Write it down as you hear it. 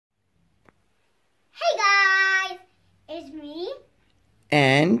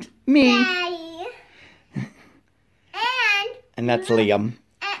And me. Daddy. And that's Liam.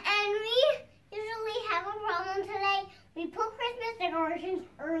 And we usually have a problem today. We put Christmas decorations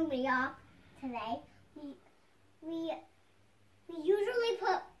earlier today. We usually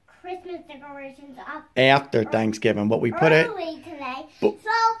put Christmas decorations up After Thanksgiving, but we put it early today.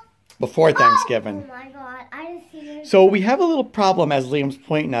 before Thanksgiving. Oh my God, I just see it. So we have a little problem as Liam's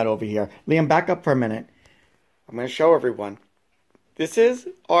pointing at over here. Liam, back up for a minute. I'm going to show everyone. This is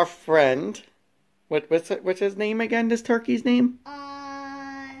our friend. What's his name again? This turkey's name?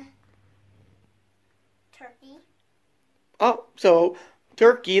 Turkey. Oh, so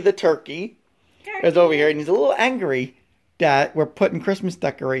Turkey, the turkey, is over here, and he's a little angry that we're putting Christmas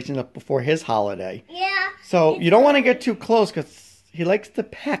decorations up before his holiday. Yeah. So you don't want to get too close because he likes to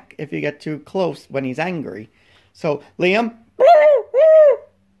peck if you get too close when he's angry. So, Liam.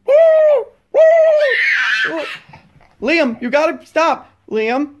 Liam, you gotta stop.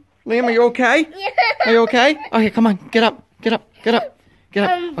 Liam, are you okay? Yeah. Are you okay? Okay, come on, get up.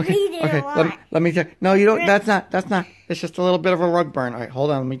 Okay, let me check. No, you don't. That's not. It's just a little bit of a rug burn. All right,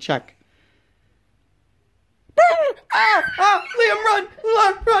 hold on, let me check.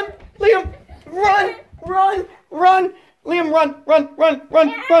 Liam, run, Liam, run. Liam,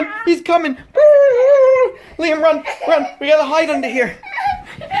 run. He's coming. Liam, run. We gotta hide under here.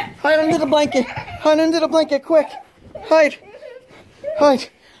 Hide under the blanket, quick. Hide. Okay.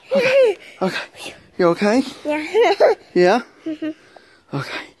 You okay? Yeah. Yeah?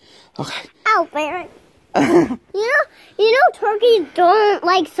 Okay. Ow, Baron. You know turkeys don't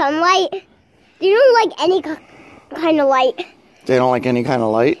like sunlight. They don't like any kind of light. They don't like any kind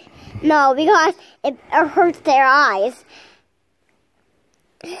of light? No, because it hurts their eyes.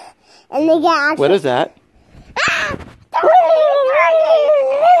 And they get actually... What is that?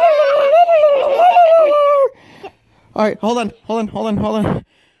 All right, hold on.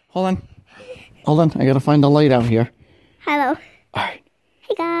 I gotta find the light out here. Hello. All right.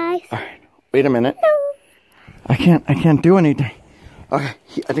 Hey, guys. All right. Wait a minute. Hello. I can't do anything. Okay,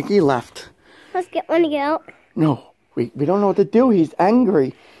 I think he left. Let's get one to get out. No, we don't know what to do. He's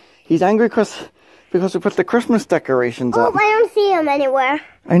angry. He's angry because we put the Christmas decorations up. Oh, I don't see him anywhere.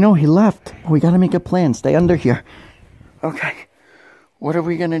 I know, he left. We gotta make a plan. Stay under here. Okay. What are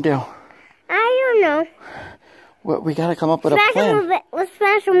we gonna do? I don't know. What, we gotta come up with a plan. Let's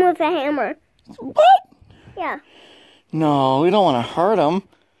smash him with a hammer. What? Yeah. No, we don't want to hurt him.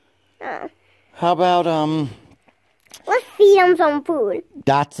 No. How about, Let's feed him some food.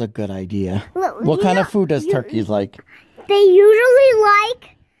 That's a good idea. Look, what kind of food does turkeys like? They usually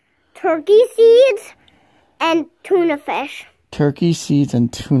like turkey seeds and tuna fish. Turkey seeds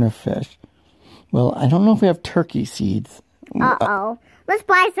and tuna fish. Well, I don't know if we have turkey seeds. Uh-oh. Let's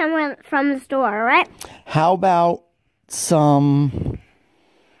buy some from the store, all right? How about some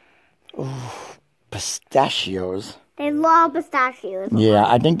pistachios? They love pistachios. Yeah,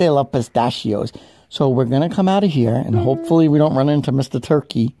 I think they love pistachios. So we're going to come out of here, and hopefully we don't run into Mr.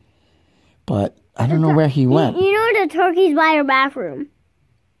 Turkey. But I don't know where he went. You know the turkey's by your bathroom?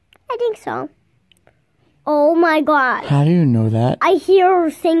 I think so. Oh, my God. How do you know that? I hear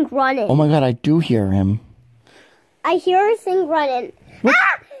a sink running. Oh, my God, I do hear him. I hear a sink running. What?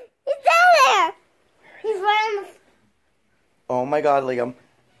 Ah! He's down there! He's running. Oh, my God, Liam.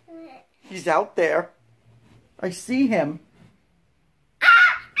 He's out there. I see him.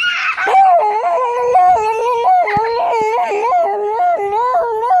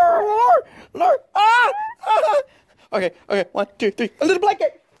 Okay, 1, 2, 3. A little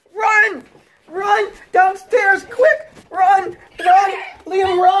blanket. Run downstairs, quick. Run,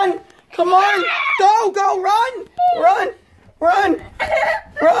 Liam, run. Come on, go, run. Ah,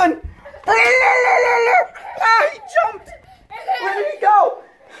 he jumped. Where did he go?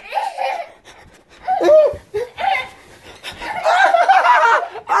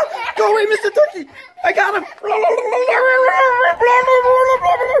 Go away, Mr. Turkey. I got him.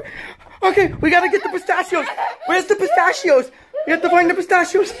 Okay, we gotta get the pistachios. Where's the pistachios? We have to find the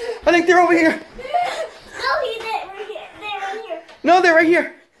pistachios. I think they're over here. Oh, they're right here. No, they're right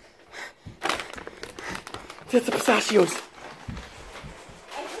here. Get the pistachios.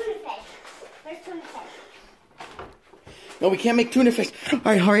 And tuna fish. Where's tuna fish? No, we can't make tuna fish. All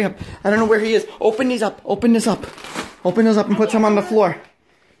right, hurry up. I don't know where he is. Open this up and put some on the floor.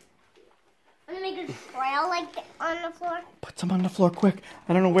 I'm gonna make a trail like on the floor. Put some on the floor, quick.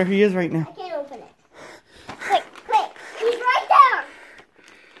 I don't know where he is right now. I can't open it. Quick. He's right there.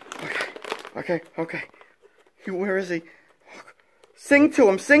 Okay. Where is he? Sing to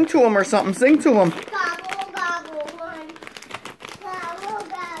him or something. Sing to him. Gobble, gobble, one. Gobble,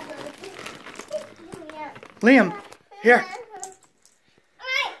 gobble. Liam, here.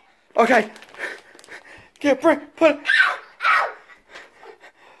 Okay. Get put it.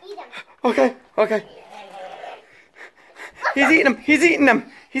 Eat them. Okay. Okay. He's eating them. He's eating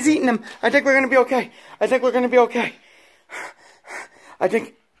them. He's eating them. I think we're gonna be okay. I think we're gonna be okay. I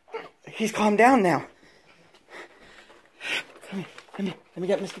think he's calmed down now. Come here. Come here. Let me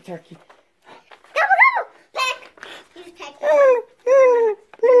get Mr. Turkey. Go, go! Peck! He's pecking.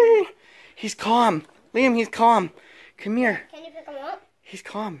 He's calm. Liam, he's calm. Come here. Can you pick him up? He's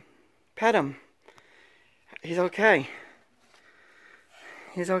calm. Pet him. He's okay.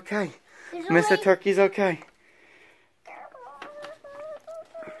 He's okay. Mr. Turkey's okay.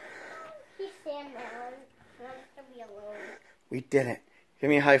 He's standing there. He wants to be alone. We did it. Give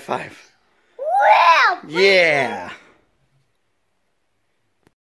me a high five. Wow! Yeah.